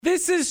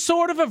This is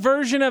sort of a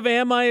version of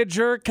Am I a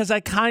Jerk? Because I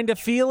kind of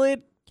feel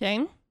it.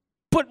 Okay.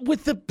 But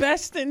with the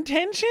best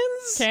intentions.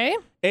 Okay.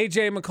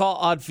 AJ McCall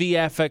on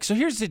VFX. So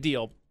here's the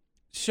deal.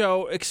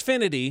 So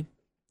Xfinity,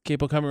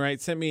 Cable Coming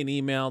Right, sent me an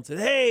email and said,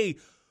 hey,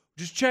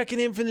 just checking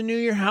in for the new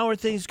year. How are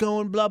things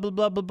going? Blah, blah,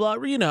 blah, blah, blah.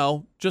 You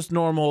know, just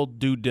normal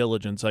due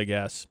diligence, I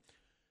guess.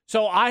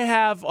 So I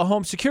have a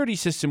home security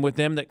system with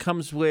them that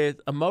comes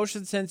with a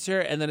motion sensor,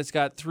 and then it's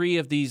got 3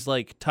 of these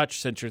like touch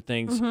sensor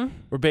things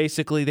where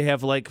basically they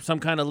have like some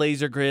kind of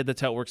laser grid.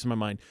 That's how it works in my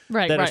mind.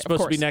 Right, that right, are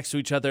supposed to be next to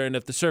each other, and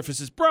if the surface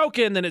is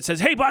broken, then it says,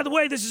 hey, by the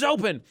way, this is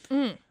open.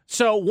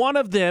 So one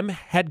of them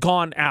had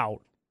gone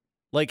out.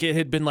 Like it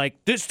had been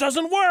like, this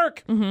doesn't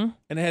work. And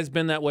it has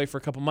been that way for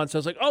a couple months. So I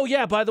was like, oh,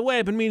 yeah, by the way,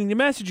 I've been meaning to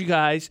message you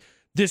guys.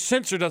 This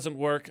sensor doesn't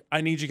work.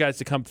 I need you guys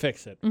to come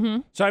fix it.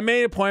 So I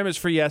made appointments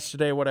for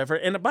yesterday or whatever.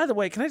 And by the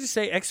way, can I just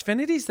say,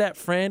 Xfinity's that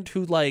friend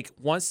who like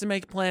wants to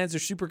make plans. They're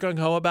super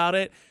gung-ho about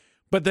it.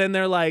 But then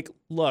they're like,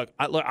 look,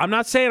 I'm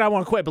not saying I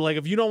want to quit, but like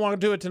if you don't want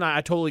to do it tonight,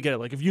 I totally get it.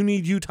 Like if you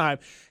need you time.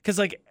 Because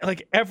like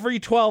every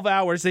 12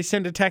 hours, they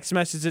send a text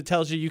message that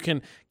tells you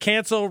can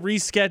cancel,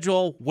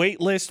 reschedule,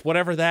 wait list,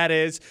 whatever that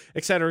is,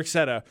 et cetera, et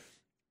cetera.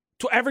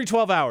 Every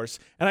 12 hours.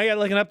 And I got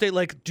like an update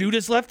like, dude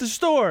has left the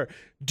store.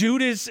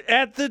 Dude is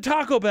at the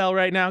Taco Bell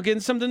right now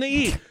getting something to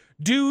eat.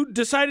 Dude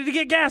decided to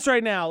get gas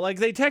right now. Like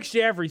they text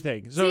you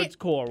everything. So it's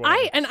cool. Or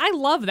whatever. I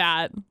love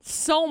that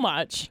so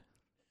much.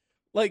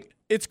 Like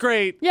it's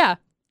great. Yeah.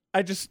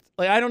 I just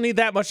like I don't need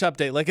that much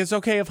update. Like it's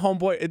okay if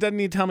homeboy it doesn't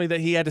need to tell me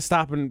that he had to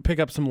stop and pick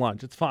up some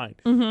lunch. It's fine.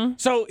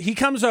 So he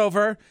comes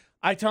over.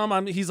 I tell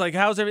him, he's like,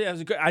 how's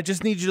everything? I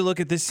just need you to look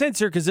at this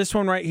sensor because this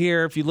one right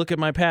here, if you look at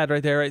my pad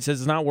right there, it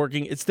says it's not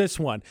working. It's this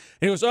one. And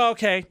he goes, oh,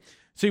 okay.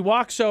 So he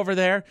walks over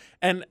there,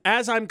 and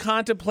as I'm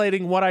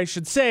contemplating what I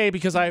should say,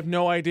 because I have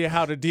no idea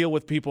how to deal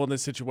with people in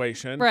this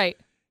situation, Right.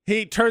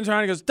 he turns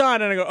around and goes,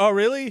 done. And I go, oh,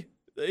 really?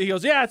 He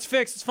goes, yeah, it's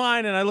fixed. It's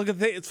fine. And I look at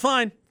the thing. It's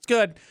fine. It's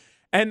good.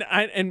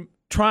 And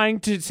trying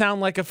to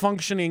sound like a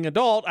functioning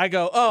adult, I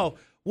go, oh,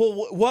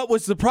 well, what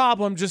was the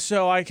problem? Just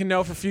so I can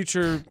know for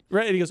future.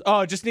 And he goes,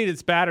 oh, it just needed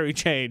its battery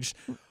changed.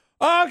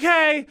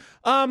 Okay.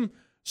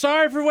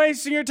 Sorry for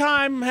wasting your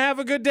time. Have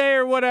a good day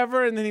or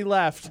whatever. And then he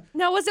left.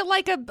 Now, was it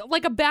like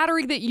a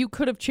battery that you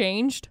could have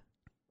changed?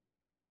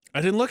 I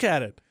didn't look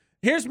at it.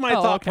 Here's my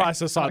thought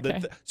process on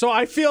it. So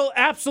I feel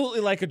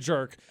absolutely like a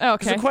jerk.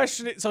 Okay. The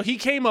question. So he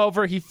came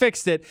over, he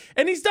fixed it,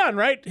 and he's done,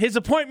 right? His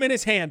appointment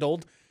is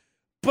handled.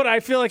 But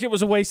I feel like it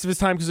was a waste of his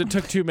time because it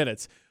took 2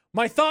 minutes.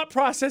 My thought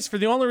process for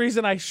the only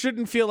reason I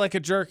shouldn't feel like a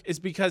jerk is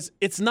because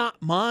it's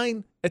not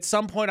mine. At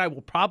some point, I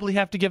will probably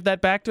have to give that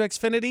back to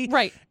Xfinity.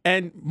 Right.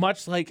 And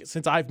much like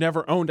since I've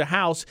never owned a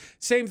house,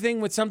 same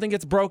thing when something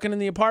gets broken in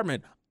the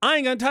apartment. I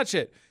ain't going to touch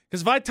it.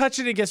 Because if I touch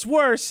it, it gets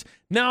worse.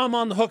 Now I'm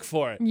on the hook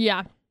for it.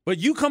 Yeah. But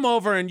you come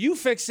over and you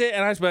fix it,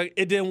 and I just be like,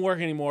 it didn't work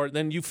anymore.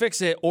 Then you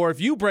fix it. Or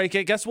if you break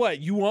it, guess what?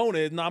 You own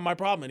it. Not my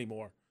problem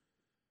anymore.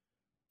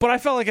 But I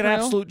felt like an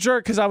absolute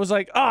jerk because I was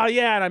like, oh,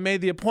 yeah, and I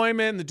made the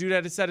appointment, and the dude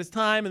had to set his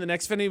time, and the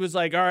next Xfinity was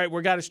like, all right,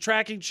 we got his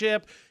tracking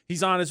chip.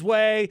 He's on his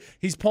way.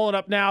 He's pulling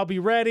up now. Be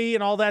ready,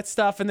 and all that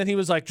stuff. And then he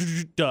was like,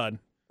 done.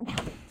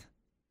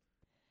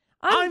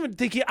 I don't even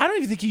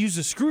think he used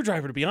a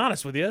screwdriver, to be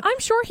honest with you. I'm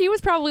sure he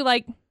was probably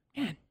like,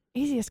 man,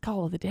 easiest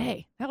call of the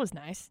day. That was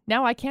nice.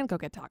 Now I can go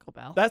get Taco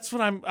Bell. That's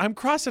what I'm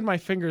crossing my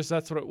fingers.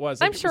 That's what it was.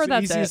 I'm sure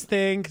that's the easiest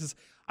thing because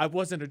I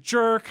wasn't a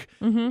jerk.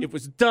 Mm-hmm. It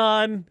was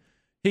done.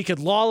 He could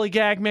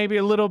lollygag maybe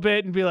a little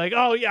bit and be like,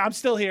 "Oh yeah, I'm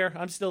still here.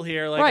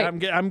 Like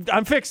right.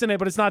 I'm fixing it,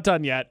 but it's not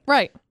done yet."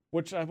 Right.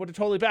 Which I would have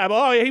totally bad.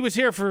 Oh yeah, he was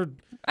here for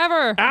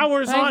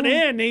hours I on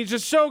end. He's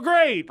just so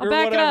great. I'll or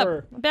back whatever. it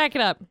up. I'll back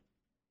it up.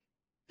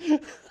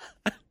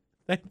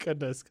 Thank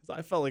goodness, because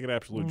I felt like an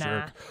absolute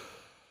jerk.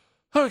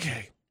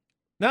 Okay,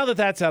 now that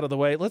that's out of the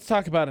way, let's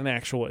talk about an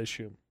actual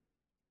issue.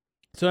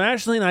 So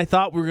Ashley and I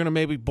thought we were going to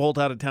maybe bolt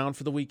out of town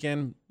for the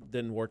weekend.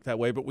 Didn't work that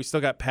way, but we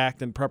still got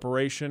packed in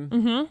preparation.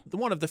 Mm-hmm.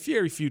 One of the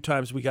very few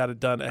times we got it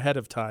done ahead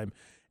of time.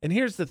 And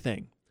here's the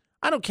thing.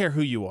 I don't care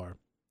who you are.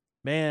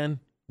 Man,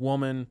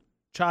 woman,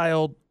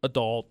 child,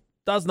 adult,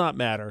 does not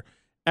matter.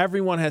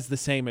 Everyone has the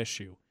same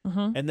issue.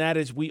 Mm-hmm. And that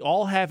is we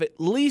all have at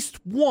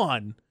least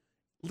one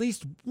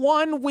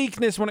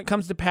weakness when it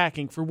comes to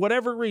packing for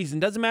whatever reason.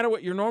 Doesn't matter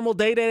what your normal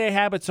day-to-day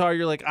habits are.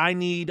 You're like, I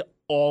need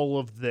all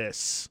of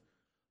this.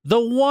 The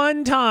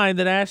one time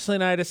that Ashley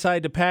and I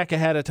decide to pack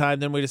ahead of time,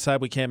 then we decide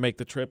we can't make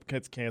the trip,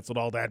 gets canceled,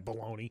 all that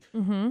baloney.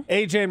 Mm-hmm.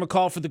 AJ and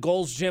McCall for the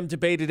Gold's Gym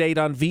debate at 8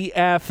 on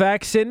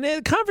VFX.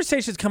 And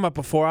conversations come up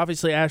before.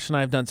 Obviously, Ash and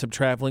I have done some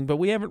traveling, but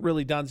we haven't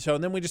really done so.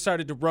 And then we just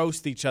started to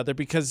roast each other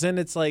because then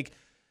it's like,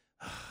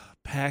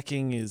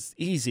 packing is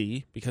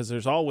easy because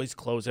there's always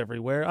clothes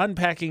everywhere.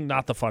 Unpacking,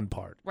 not the fun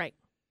part. Right.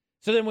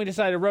 So then we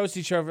decided to roast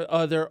each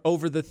other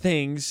over the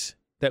things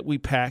that we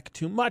pack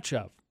too much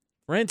of.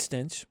 For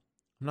instance,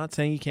 I'm not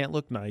saying you can't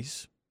look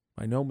nice.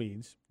 By no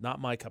means.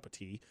 Not my cup of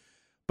tea.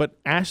 But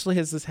Ashley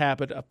has this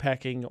habit of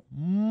packing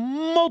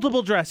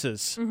multiple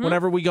dresses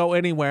whenever we go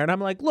anywhere. And I'm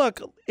like, look,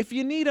 if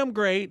you need them,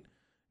 great.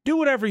 Do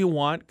whatever you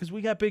want because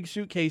we got big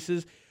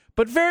suitcases.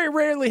 But very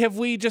rarely have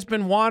we just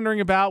been wandering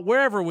about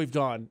wherever we've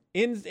gone,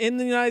 in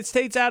the United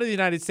States, out of the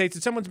United States,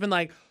 and someone's been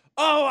like,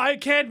 oh, I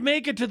can't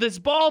make it to this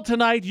ball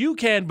tonight. You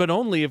can, but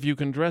only if you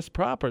can dress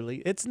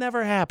properly. It's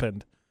never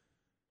happened.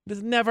 It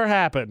has never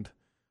happened.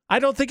 I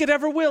don't think it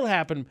ever will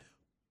happen.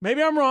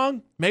 Maybe I'm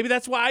wrong. Maybe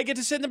that's why I get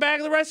to sit in the back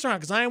of the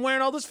restaurant, because I am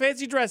wearing all those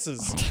fancy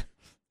dresses.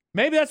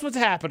 Maybe that's what's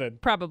happening.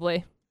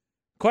 Probably.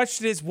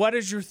 Question is, what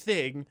is your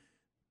thing,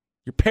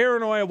 your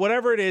paranoia,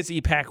 whatever it is,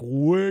 you pack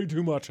way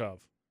too much of?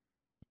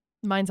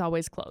 Mine's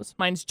always clothes.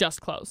 Mine's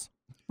just clothes.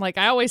 Like,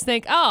 I always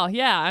think, oh,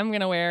 yeah, I'm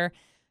going to wear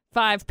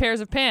 5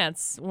 pairs of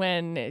pants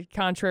when,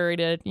 contrary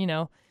to,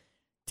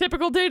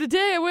 typical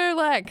day-to-day, I wear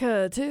like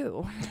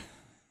 2.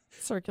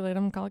 Circulate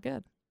them, call it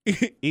good.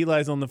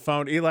 Eli's on the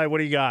phone. Eli, what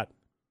do you got?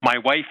 My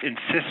wife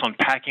insists on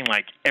packing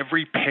like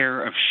every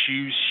pair of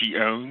shoes she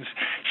owns.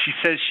 She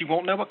says she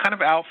won't know what kind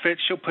of outfit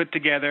she'll put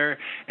together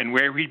and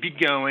where we'd be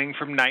going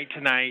from night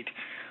to night.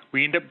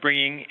 We end up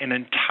bringing an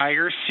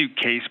entire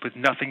suitcase with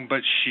nothing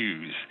but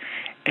shoes.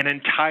 An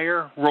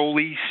entire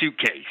rolly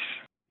suitcase.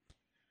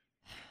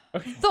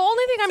 Okay. The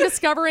only thing I'm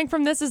discovering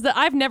from this is that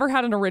I've never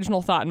had an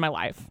original thought in my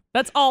life.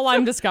 That's all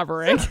I'm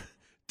discovering.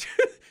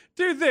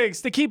 Two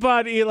things to keep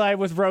on Eli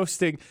with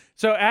roasting.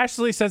 So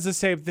Ashley says the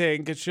same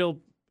thing because she'll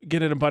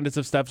get an abundance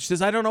of stuff. She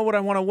says, I don't know what I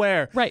want to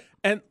wear. Right.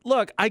 And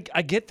look, I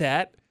get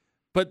that.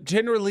 But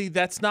generally,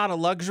 that's not a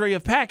luxury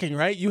of packing,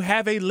 right? You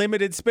have a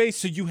limited space,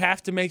 so you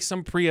have to make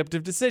some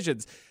preemptive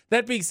decisions.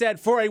 That being said,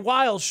 for a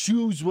while,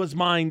 shoes was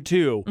mine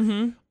too.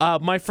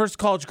 Mm-hmm. My first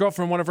college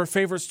girlfriend, one of her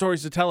favorite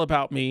stories to tell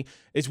about me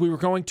is we were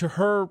going to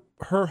her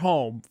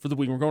home for the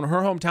week. We were going to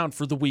her hometown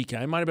for the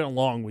weekend. It might have been a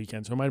long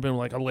weekend, so it might have been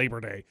like a Labor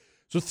Day.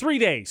 So 3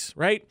 days,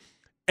 right?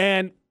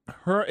 And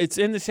it's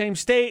in the same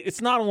state.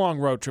 It's not a long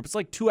road trip. It's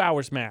like 2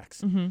 hours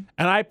max. Mm-hmm.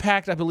 And I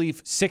packed, I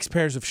believe, 6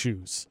 pairs of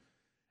shoes.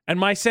 And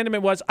my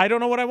sentiment was, I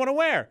don't know what I want to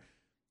wear.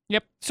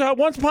 Yep. So at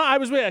one point, I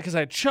was with it because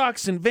I had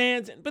Chucks and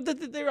Vans,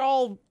 but they're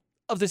all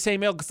of the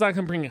same ilk. It's not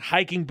going to bring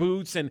hiking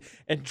boots and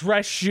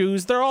dress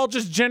shoes. They're all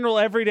just general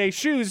everyday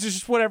shoes. It's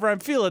just whatever I'm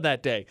feeling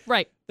that day.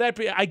 Right.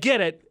 I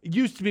get it. It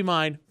used to be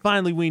mine.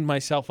 Finally weaned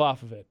myself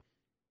off of it.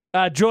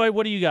 Joy,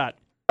 what do you got?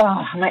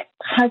 Oh, my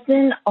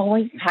husband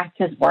always packs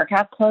his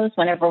workout clothes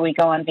whenever we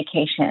go on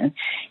vacation.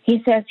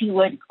 He says he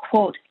would,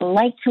 quote,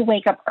 like to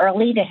wake up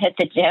early to hit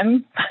the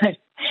gym, but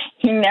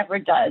he never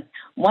does.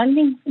 One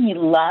thing he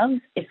loves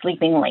is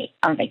sleeping late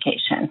on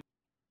vacation.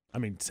 I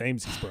mean,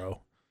 samesies, bro.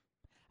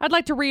 I'd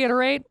like to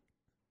reiterate,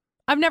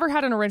 I've never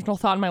had an original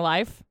thought in my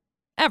life,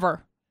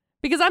 ever,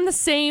 because I'm the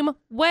same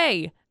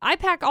way. I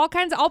pack all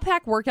kinds I'll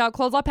pack workout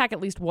clothes. I'll pack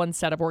at least one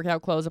set of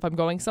workout clothes if I'm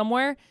going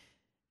somewhere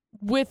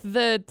with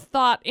the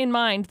thought in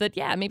mind that,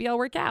 yeah, maybe I'll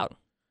work out.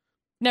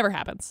 Never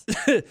happens.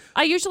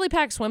 I usually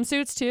pack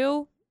swimsuits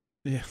too.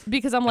 Yeah.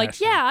 Because I'm like,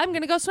 Ashley. yeah, I'm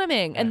going to go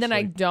swimming. And then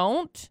I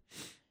don't.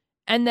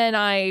 And then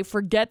I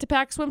forget to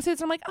pack swimsuits.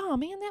 And I'm like, oh,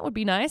 man, that would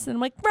be nice. And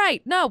I'm like,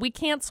 right, no, we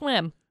can't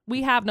swim.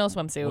 We have no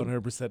swimsuit.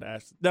 100%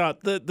 Ashley. No,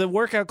 the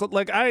workout,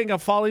 like, I ain't going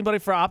to follow anybody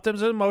for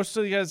optimism,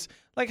 mostly because,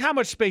 like, how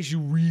much space you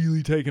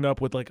really taking up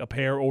with, like, a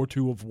pair or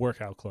two of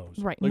workout clothes?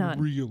 Right, like, none.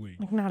 really.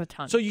 Like, not a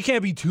ton. So you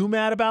can't be too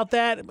mad about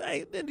that.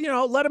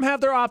 Let them have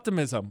their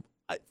optimism.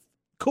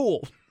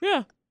 Cool.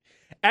 Yeah.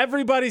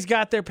 Everybody's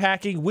got their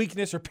packing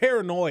weakness or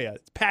paranoia.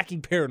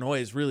 Packing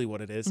paranoia is really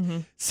what it is.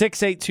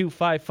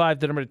 68255,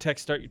 the number to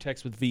text. Start your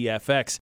text with VFX.